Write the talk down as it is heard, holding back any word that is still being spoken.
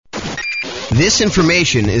This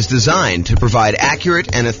information is designed to provide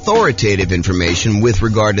accurate and authoritative information with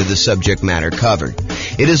regard to the subject matter covered.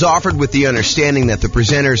 It is offered with the understanding that the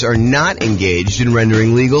presenters are not engaged in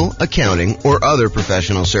rendering legal, accounting, or other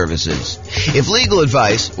professional services. If legal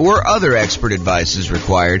advice or other expert advice is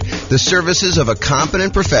required, the services of a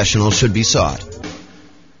competent professional should be sought.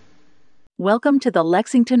 Welcome to the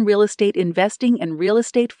Lexington Real Estate Investing and Real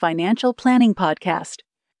Estate Financial Planning Podcast.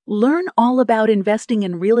 Learn all about investing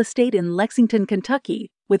in real estate in Lexington, Kentucky,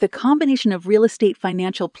 with a combination of real estate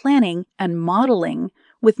financial planning and modeling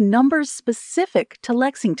with numbers specific to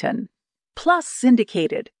Lexington, plus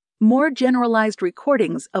syndicated, more generalized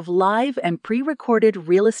recordings of live and pre-recorded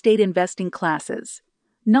real estate investing classes,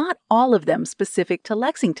 not all of them specific to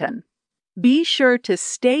Lexington. Be sure to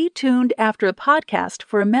stay tuned after a podcast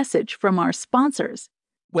for a message from our sponsors.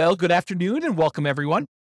 Well, good afternoon and welcome everyone.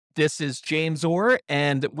 This is James Orr,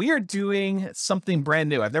 and we are doing something brand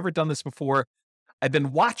new. I've never done this before. I've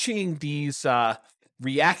been watching these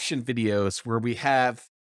reaction videos where we have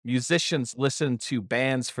musicians listen to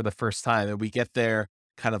bands for the first time, and we get their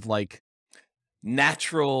kind of like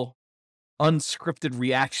natural, unscripted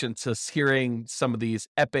reaction to hearing some of these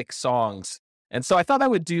epic songs. And so I thought I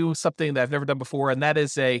would do something that I've never done before, and that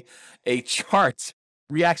is a chart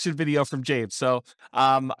reaction video from James. So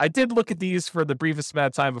I did look at these for the briefest amount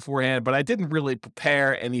of time beforehand, but I didn't really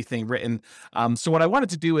prepare anything written. So what I wanted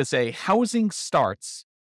to do is a housing starts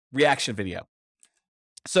reaction video.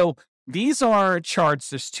 So these are charts.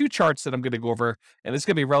 There's two charts that I'm going to go over, and this is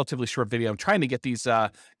going to be a relatively short video. I'm trying to get these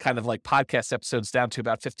kind of like podcast episodes down to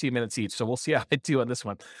about 15 minutes each, so we'll see how I do on this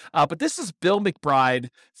one. But this is Bill McBride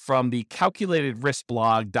from the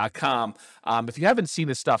calculatedriskblog.com. If you haven't seen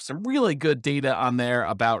his stuff, some really good data on there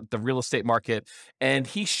about the real estate market. And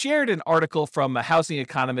he shared an article from a housing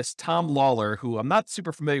economist, Tom Lawler, who I'm not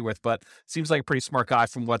super familiar with, but seems like a pretty smart guy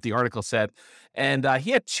from what the article said. And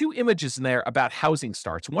he had two images in there about housing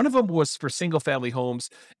starts. One of them was for single family homes,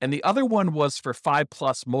 and the other one was for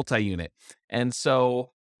 5+ multi-unit. And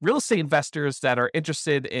so real estate investors that are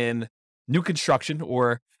interested in new construction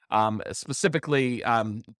or specifically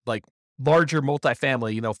like larger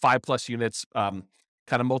multifamily, 5+ units, kind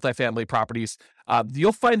of multifamily properties,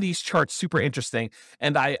 you'll find these charts super interesting.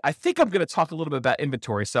 And I think I'm going to talk a little bit about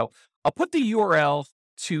inventory. So I'll put the URL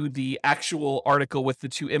to the actual article with the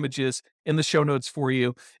two images in the show notes for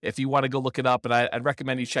you if you want to go look it up. And I'd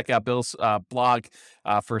recommend you check out Bill's blog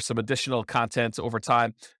for some additional content over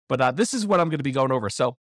time. But this is what I'm going to be going over.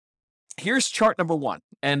 So here's chart number one.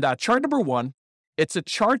 And chart number one, it's a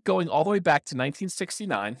chart going all the way back to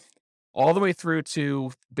 1969, all the way through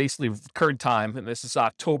to basically current time. And this is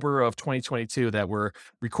October of 2022 that we're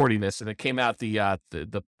recording this. And it came out, the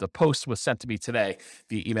post was sent to me today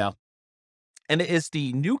via email. And it is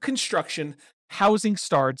the new construction, housing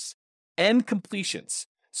starts, and completions.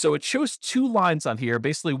 So it shows two lines on here,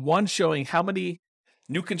 basically one showing how many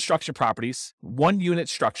new construction properties, 1-unit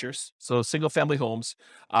structures, so single-family homes,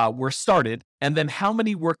 were started, and then how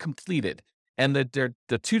many were completed. And the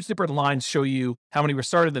two different lines show you how many were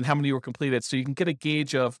started and how many were completed, so you can get a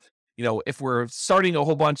gauge of, if we're starting a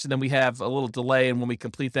whole bunch and then we have a little delay in when we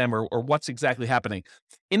complete them, or what's exactly happening.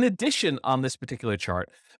 In addition, on this particular chart,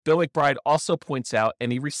 Bill McBride also points out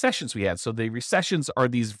any recessions we had. So the recessions are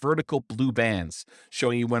these vertical blue bands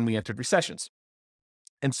showing you when we entered recessions.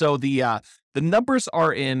 And so the numbers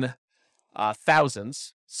are in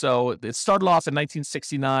thousands. So it started off in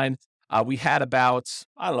 1969. We had about, just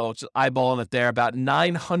eyeballing it there, about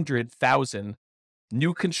 900,000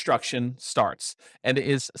 new construction starts, and it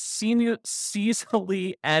is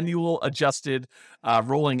seasonally annual adjusted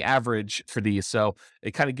rolling average for these. So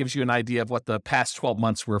it kind of gives you an idea of what the past 12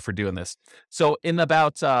 months were for doing this. So in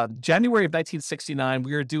about January of 1969,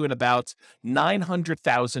 we were doing about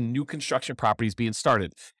 900,000 new construction properties being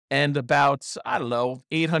started, and about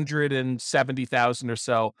 870,000 or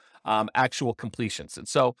so actual completions. And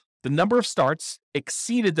so the number of starts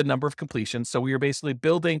exceeded the number of completions. So we were basically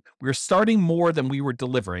we were starting more than we were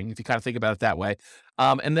delivering, if you kind of think about it that way.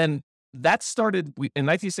 And then that started, in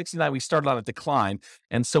 1969, we started on a decline.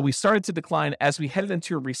 And so we started to decline as we headed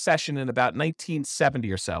into a recession in about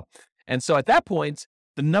 1970 or so. And so at that point,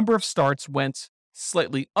 the number of starts went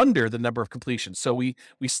slightly under the number of completions. So we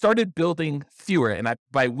started building fewer, and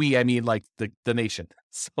by we, I mean like the nation.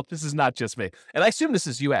 So this is not just me. And I assume this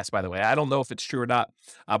is U.S., by the way. I don't know if it's true or not,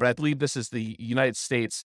 but I believe this is the United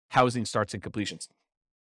States housing starts and completions.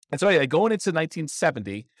 And so anyway, going into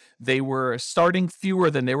 1970, they were starting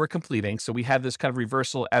fewer than they were completing. So we had this kind of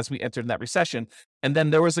reversal as we entered in that recession. And then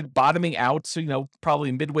there was a bottoming out, so,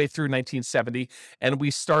 probably midway through 1970. And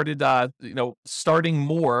we started, starting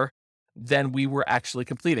more than we were actually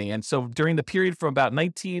completing. And so during the period from about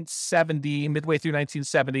 1970, midway through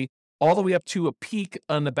 1970, all the way up to a peak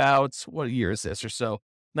on about, what year is this or so,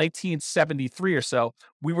 1973 or so,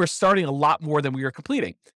 we were starting a lot more than we were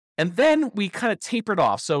completing. And then we kind of tapered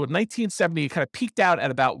off. So in 1970, it kind of peaked out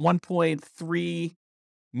at about 1.3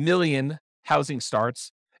 million housing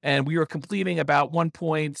starts. And we were completing about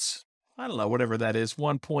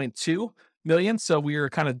 1.2 million. So we were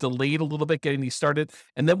kind of delayed a little bit getting these started.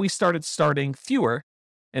 And then we started starting fewer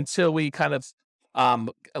until we kind of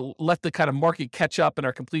let the kind of market catch up and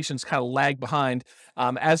our completions kind of lag behind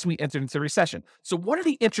as we entered into the recession. So one of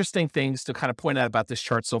the interesting things to kind of point out about this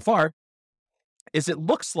chart so far is it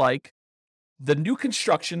looks like the new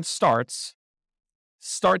construction start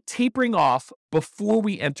tapering off before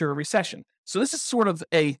we enter a recession. So this is sort of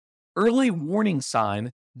a early warning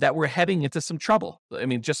sign that we're heading into some trouble. I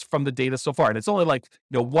mean, just from the data so far. And it's only like,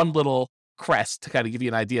 one little crest to kind of give you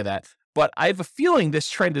an idea of that. But I have a feeling this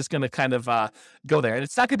trend is going to kind of go there. And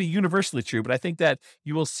it's not going to be universally true, but I think that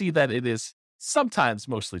you will see that it is sometimes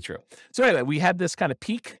mostly true. So anyway, we had this kind of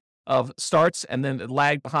peak of starts and then it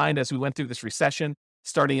lagged behind as we went through this recession,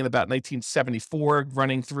 starting in about 1974,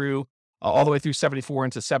 running through all the way through 74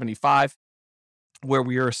 into 75, where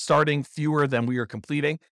we were starting fewer than we were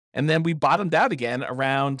completing. And then we bottomed out again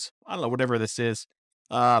around, I don't know, whatever this is,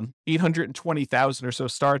 820,000 or so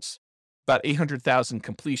starts, about 800,000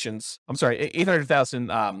 completions. I'm sorry,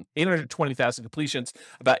 820,000 completions,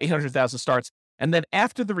 about 800,000 starts. And then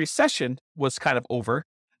after the recession was kind of over,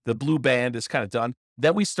 the blue band is kind of done,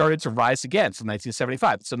 then we started to rise again from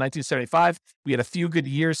 1975. So 1975, we had a few good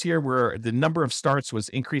years here where the number of starts was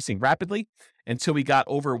increasing rapidly until we got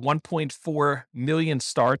over 1.4 million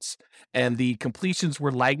starts and the completions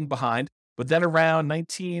were lagging behind. But then around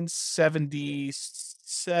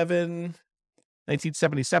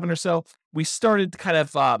 1977 or so, we started kind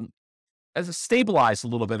of as a stabilized a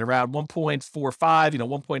little bit around 1.45,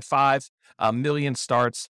 1.5 million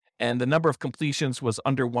starts. And the number of completions was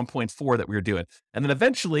under 1.4 that we were doing. And then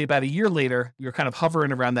eventually, about a year later, we were kind of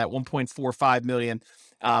hovering around that 1.45 million.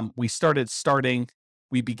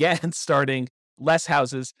 We began starting less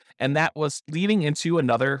houses, and that was leading into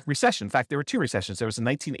another recession. In fact, there were two recessions. There was a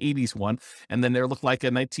 1980s one, and then there looked like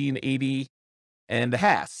a 1980 and a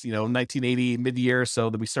half, 1980 mid-year.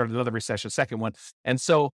 So then we started another recession, second one. And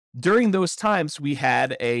so during those times, we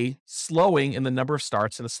had a slowing in the number of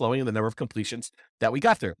starts and a slowing in the number of completions that we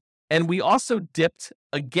got through. And we also dipped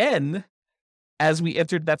again as we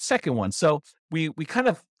entered that second one. So we kind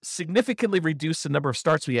of significantly reduced the number of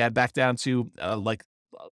starts we had back down to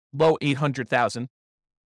low 800,000.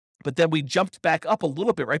 But then we jumped back up a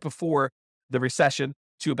little bit right before the recession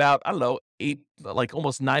to about,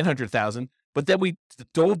 almost 900,000. But then we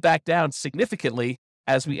dove back down significantly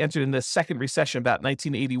as we entered in the second recession, about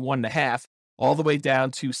 1981 and a half, all the way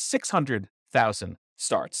down to 600,000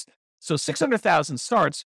 starts. So 600,000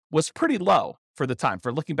 starts was pretty low for the time,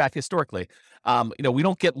 for looking back historically. We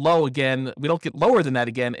don't get lower than that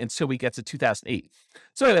again until we get to 2008.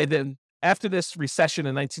 So anyway, then after this recession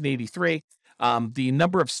in 1983, the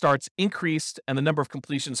number of starts increased and the number of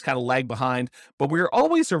completions kind of lagged behind, but we were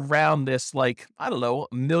always around this, a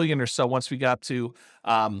million or so once we got to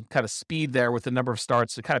kind of speed there with the number of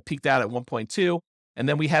starts. It kind of peaked out at 1.2. And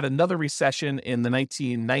then we had another recession in the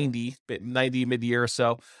 1990 mid-year or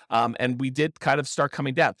so, and we did kind of start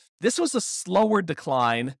coming down. This was a slower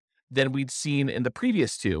decline than we'd seen in the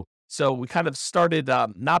previous two. So we kind of started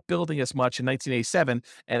not building as much in 1987,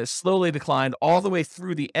 and it slowly declined all the way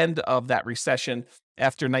through the end of that recession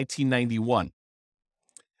after 1991.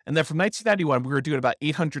 And then from 1991, we were doing about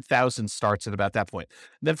 800,000 starts at about that point.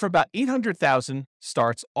 And then from about 800,000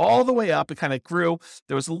 starts all the way up, it kind of grew.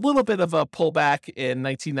 There was a little bit of a pullback in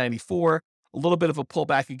 1994, a little bit of a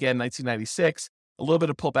pullback again in 1996, a little bit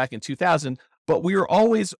of pullback in 2000, but we were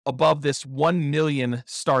always above this 1 million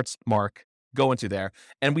starts mark going to there.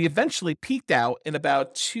 And we eventually peaked out in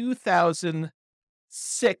about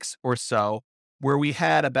 2006 or so, where we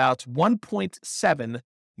had about 1.7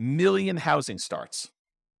 million housing starts.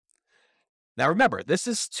 Now, remember, this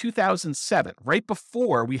is 2007, right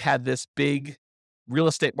before we had this big real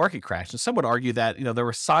estate market crash. And some would argue that, there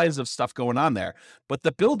were signs of stuff going on there, but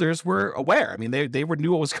the builders were aware. I mean, they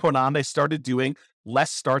knew what was going on. They started doing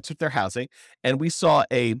less starts with their housing. And we saw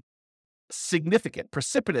a significant,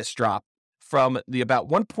 precipitous drop from the about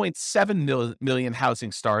 1.7 million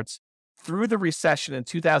housing starts through the recession in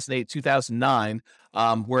 2008, 2009,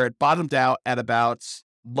 where it bottomed out at about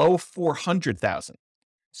low 400,000.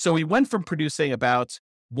 So we went from producing about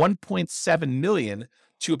 1.7 million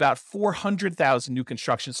to about 400,000 new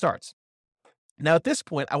construction starts. Now, at this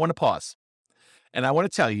point, I want to pause. And I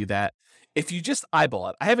want to tell you that if you just eyeball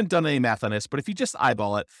it, I haven't done any math on this, but if you just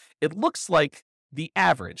eyeball it, it looks like the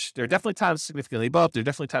average. There are definitely times significantly above, there are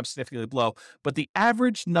definitely times significantly below, but the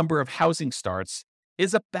average number of housing starts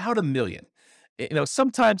is about 1 million.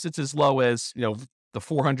 Sometimes it's as low as, the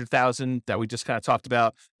 400,000 that we just kind of talked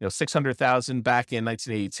about, 600,000 back in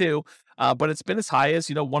 1982. But it's been as high as,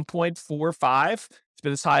 1.45. It's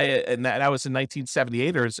been as high, and that was in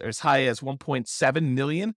 1978, or as high as 1.7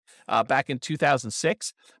 million back in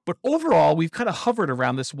 2006. But overall, we've kind of hovered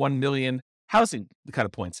around this 1 million housing kind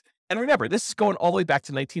of points. And remember, this is going all the way back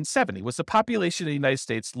to 1970. Was the population of the United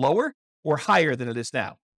States lower or higher than it is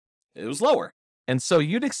now? It was lower. And so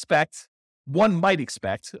one might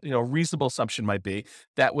expect, a reasonable assumption might be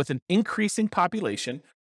that with an increasing population,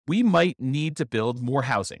 we might need to build more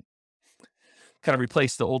housing, kind of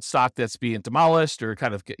replace the old stock that's being demolished or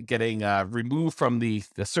kind of getting removed from the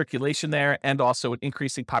circulation there, and also an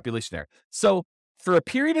increasing population there. So for a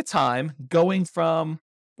period of time, going from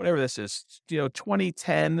whatever this is,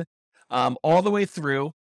 2010, all the way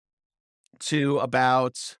through to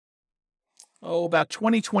about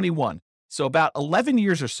 2021. So about 11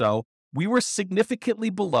 years or so, we were significantly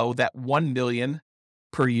below that 1 million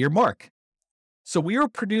per year mark. So we were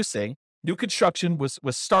producing, new construction was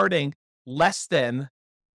starting less than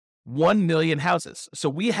 1 million houses. So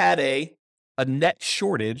we had a net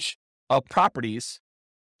shortage of properties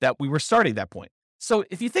that we were starting at that point. So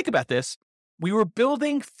if you think about this, we were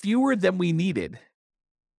building fewer than we needed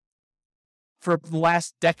for the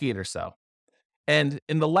last decade or so. And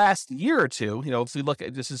in the last year or two, if we look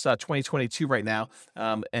at, this is 2022 right now,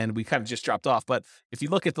 and we kind of just dropped off. But if you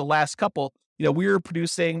look at the last couple, we were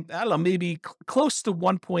producing, I don't know, maybe close to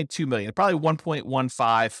 1.2 million, probably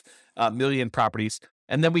 1.15 million properties.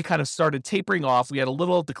 And then we kind of started tapering off. We had a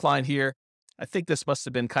little decline here. I think this must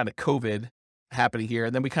have been kind of COVID happening here.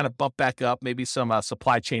 And then we kind of bumped back up, maybe some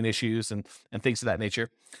supply chain issues and things of that nature.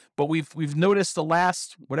 But we've noticed the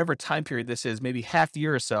last, whatever time period this is, maybe half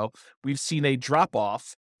year or so, we've seen a drop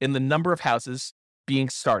off in the number of houses being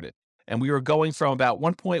started. And we were going from about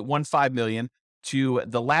 1.15 million to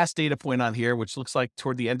the last data point on here, which looks like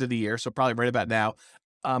toward the end of the year. So probably right about now,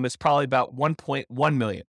 it's probably about 1.1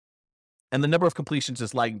 million. And the number of completions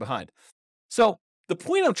is lagging behind. So the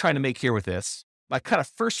point I'm trying to make here with this, my kind of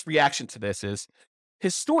first reaction to this is,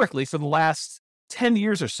 historically, for the last 10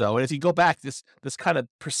 years or so, and if you go back, this kind of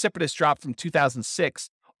precipitous drop from 2006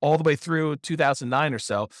 all the way through 2009 or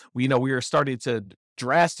so, we were starting to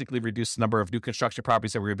drastically reduce the number of new construction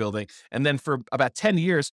properties that we were building. And then for about 10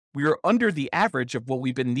 years, we were under the average of what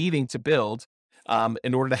we've been needing to build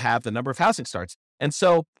in order to have the number of housing starts. And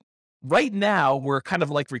so right now, we're kind of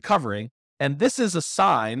like recovering. And this is a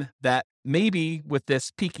sign that maybe with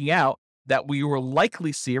this peaking out, that we will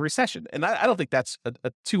likely see a recession. And I don't think that's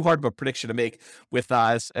a too hard of a prediction to make with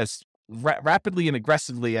as rapidly and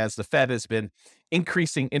aggressively as the Fed has been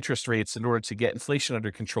increasing interest rates in order to get inflation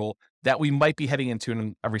under control, that we might be heading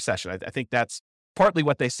into a recession. I think that's partly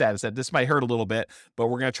what they said, is that this might hurt a little bit, but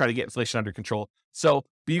we're going to try to get inflation under control. So,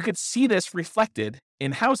 but you could see this reflected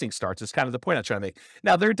in housing starts is kind of the point I'm trying to make.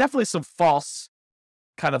 Now, there are definitely some false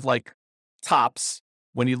kind of like tops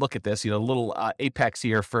when you look at this, little apex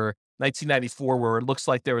here for 1994, where it looks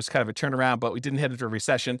like there was kind of a turnaround, but we didn't head into a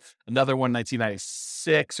recession. Another one,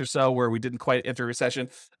 1996 or so, where we didn't quite enter a recession.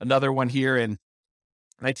 Another one here in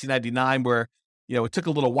 1999, where, it took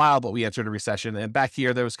a little while, but we entered a recession. And back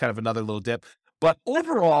here, there was kind of another little dip. But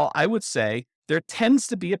overall, I would say there tends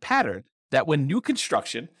to be a pattern that when new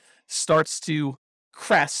construction starts to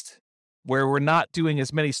crest, where we're not doing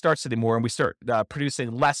as many starts anymore, and we start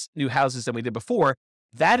producing less new houses than we did before,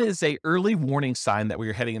 that is a early warning sign that we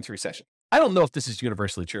are heading into recession. I don't know if this is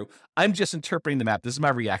universally true. I'm just interpreting the map. This is my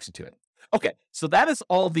reaction to it. Okay, so that is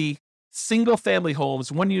all the single family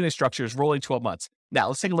homes, one unit structures rolling 12 months. Now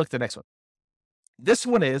let's take a look at the next one. This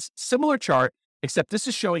one is similar chart, except this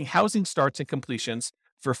is showing housing starts and completions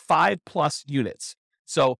for 5+ units.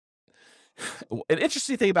 So an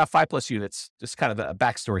interesting thing about 5+ units, just kind of a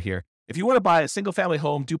backstory here. If you want to buy a single family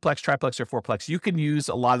home, duplex, triplex, or fourplex, you can use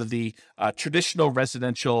a lot of the traditional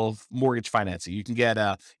residential mortgage financing. You can get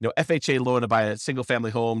a FHA loan to buy a single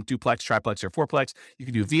family home, duplex, triplex, or fourplex. You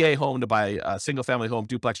can do VA home to buy a single family home,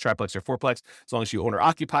 duplex, triplex, or fourplex, as long as you own or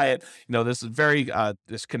occupy it. This is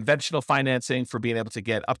this conventional financing for being able to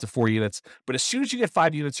get up to 4 units. But as soon as you get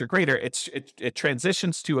 5 units or greater, it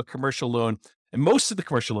transitions to a commercial loan. And most of the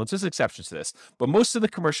commercial loans, there's exceptions to this, but most of the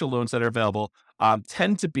commercial loans that are available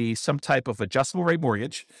tend to be some type of adjustable rate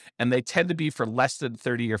mortgage, and they tend to be for less than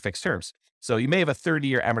 30-year fixed terms. So you may have a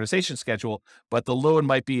 30-year amortization schedule, but the loan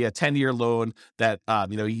might be a 10-year loan that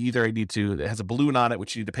you either need to, it has a balloon on it,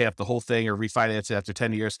 which you need to pay off the whole thing or refinance it after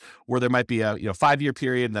 10 years, or there might be a 5-year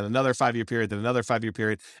period, then another 5-year period, then another 5-year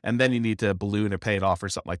period, and then you need to balloon or pay it off or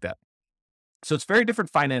something like that. So it's very different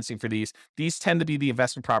financing for these. These tend to be the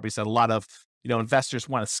investment properties that a lot of investors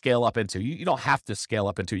want to scale up into. You don't have to scale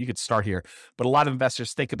up into. You could start here, but a lot of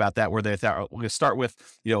investors think about that where they thought, we're going to start with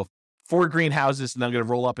 4 greenhouses and then I'm going to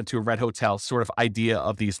roll up into a red hotel sort of idea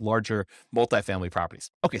of these larger multifamily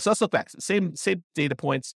properties. Okay, so let's look back. Same data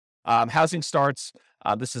points. Housing starts.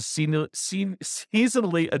 This is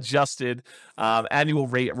seasonally adjusted annual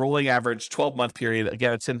rate, rolling average, 12-month period.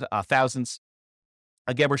 Again, it's in thousands.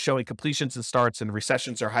 Again, we're showing completions and starts, and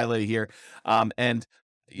recessions are highlighted here.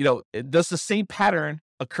 Does the same pattern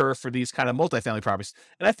occur for these kind of multifamily properties?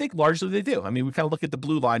 And I think largely they do. I mean, we kind of look at the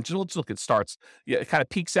blue line, just look at starts. Yeah, it kind of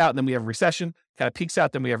peaks out, and then we have recession. Kind of peaks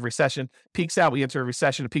out, then we have recession. Peaks out, we enter a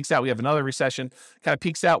recession. It peaks out, we have another recession. Kind of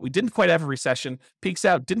peaks out, we didn't quite have a recession. Peaks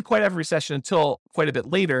out, didn't quite have a recession until quite a bit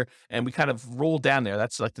later, and we kind of rolled down there.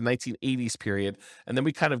 That's like the 1980s period. And then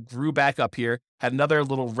we kind of grew back up here, had another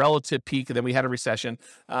little relative peak, and then we had a recession.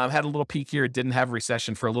 Had a little peak here, didn't have a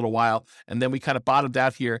recession for a little while, and then we kind of bottomed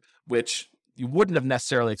out here, which you wouldn't have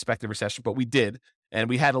necessarily expected a recession, but we did. And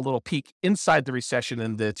we had a little peak inside the recession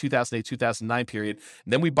in the 2008, 2009 period.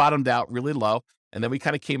 And then we bottomed out really low. And then we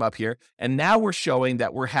kind of came up here. And now we're showing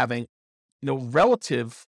that we're having,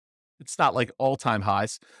 relative, it's not like all-time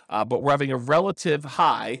highs, but we're having a relative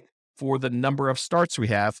high for the number of starts we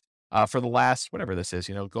have for the last, whatever this is,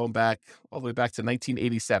 going back all the way back to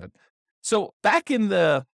 1987. So back in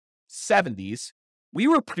the 70s, we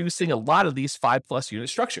were producing a lot of these 5+ unit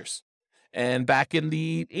structures. And back in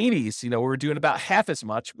the 80s, we were doing about half as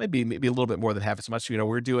much, maybe a little bit more than half as much. We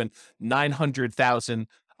were doing 900,000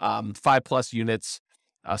 5+ units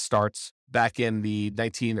starts back in the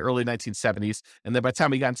early 1970s. And then by the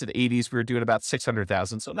time we got into the 80s, we were doing about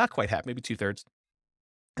 600,000. So not quite half, maybe 2/3.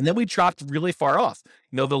 And then we dropped really far off.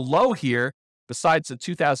 The low here, besides the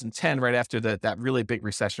 2010, right after that really big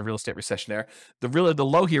recession, real estate recession there, the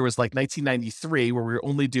low here was like 1993, where we were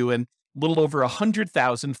only doing little over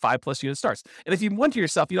 100,000 5+ unit starts. And if you wonder to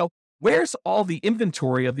yourself, where's all the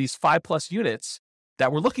inventory of these 5+ units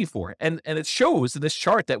that we're looking for? And it shows in this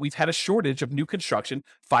chart that we've had a shortage of new construction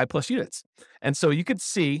 5+ units. And so you could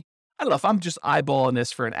see, I don't know if I'm just eyeballing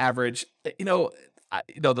this for an average,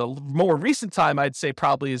 the more recent time I'd say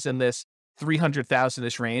probably is in this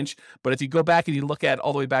 300,000-ish range. But if you go back and you look at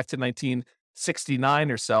all the way back to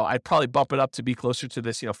 1969 or so, I'd probably bump it up to be closer to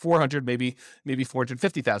this, 400, maybe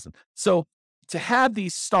 450,000. So to have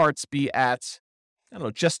these starts be at,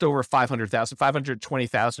 just over 500,000,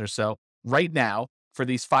 520,000 or so right now for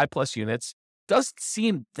these 5+ units doesn't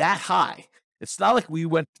seem that high. It's not like we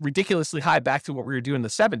went ridiculously high back to what we were doing in the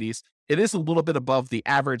 70s. It is a little bit above the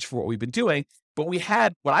average for what we've been doing, but we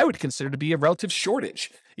had what I would consider to be a relative shortage.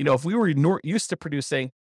 If we were used to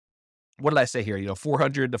producing, what did I say here?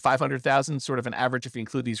 400 to 500,000, sort of an average if you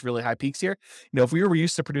include these really high peaks here. If we were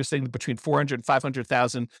used to producing between 400 and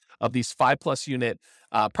 500,000 of these 5+ unit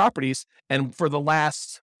properties, and for the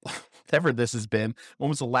last, whatever this has been, when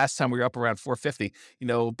was the last time we were up around 450?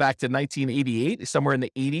 Back to 1988, somewhere in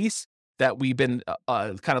the 80s, that we've been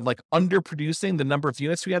kind of like underproducing the number of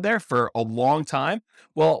units we had there for a long time.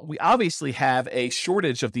 Well, we obviously have a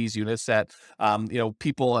shortage of these units that,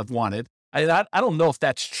 people have wanted. I don't know if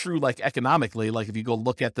that's true, like economically, like if you go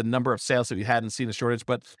look at the number of sales that we had and seen a shortage,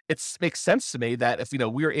 but it makes sense to me that if,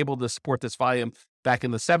 we were able to support this volume back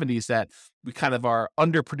in the 70s, that we kind of are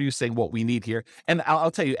underproducing what we need here. And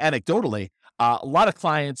I'll tell you anecdotally, a lot of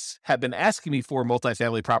clients have been asking me for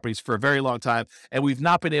multifamily properties for a very long time, and we've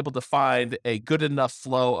not been able to find a good enough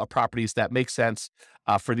flow of properties that make sense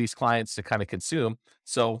for these clients to kind of consume.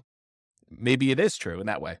 So maybe it is true in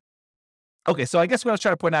that way. Okay, so I guess what I was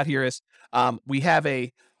trying to point out here is we have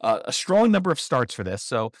a strong number of starts for this.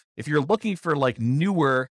 So if you're looking for like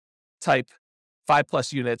newer type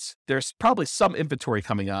 5+ units, there's probably some inventory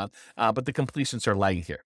coming on, but the completions are lagging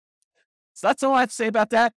here. So that's all I have to say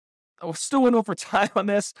about that. We're still in over time on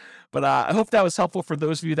this, but I hope that was helpful for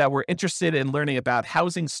those of you that were interested in learning about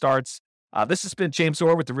housing starts. This has been James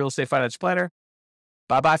Orr with the Real Estate Financial Planner.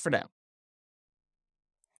 Bye-bye for now.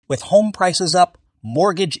 With home prices up,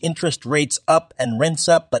 mortgage interest rates up, and rents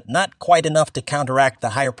up, but not quite enough to counteract the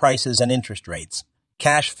higher prices and interest rates,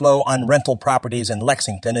 cash flow on rental properties in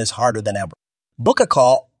Lexington is harder than ever. Book a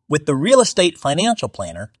call with the Real Estate Financial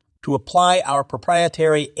Planner to apply our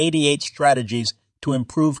proprietary 88 strategies to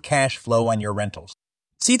improve cash flow on your rentals.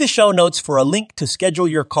 See the show notes for a link to schedule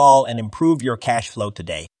your call and improve your cash flow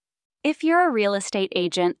today. If you're a real estate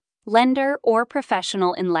agent, lender, or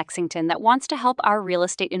professional in Lexington that wants to help our real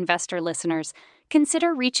estate investor listeners,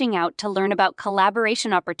 consider reaching out to learn about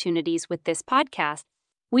collaboration opportunities with this podcast.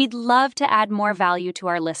 We'd love to add more value to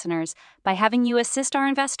our listeners by having you assist our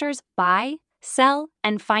investors buy, sell,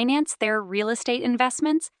 and finance their real estate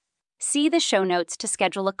investments. See the show notes to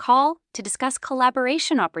schedule a call to discuss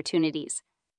collaboration opportunities.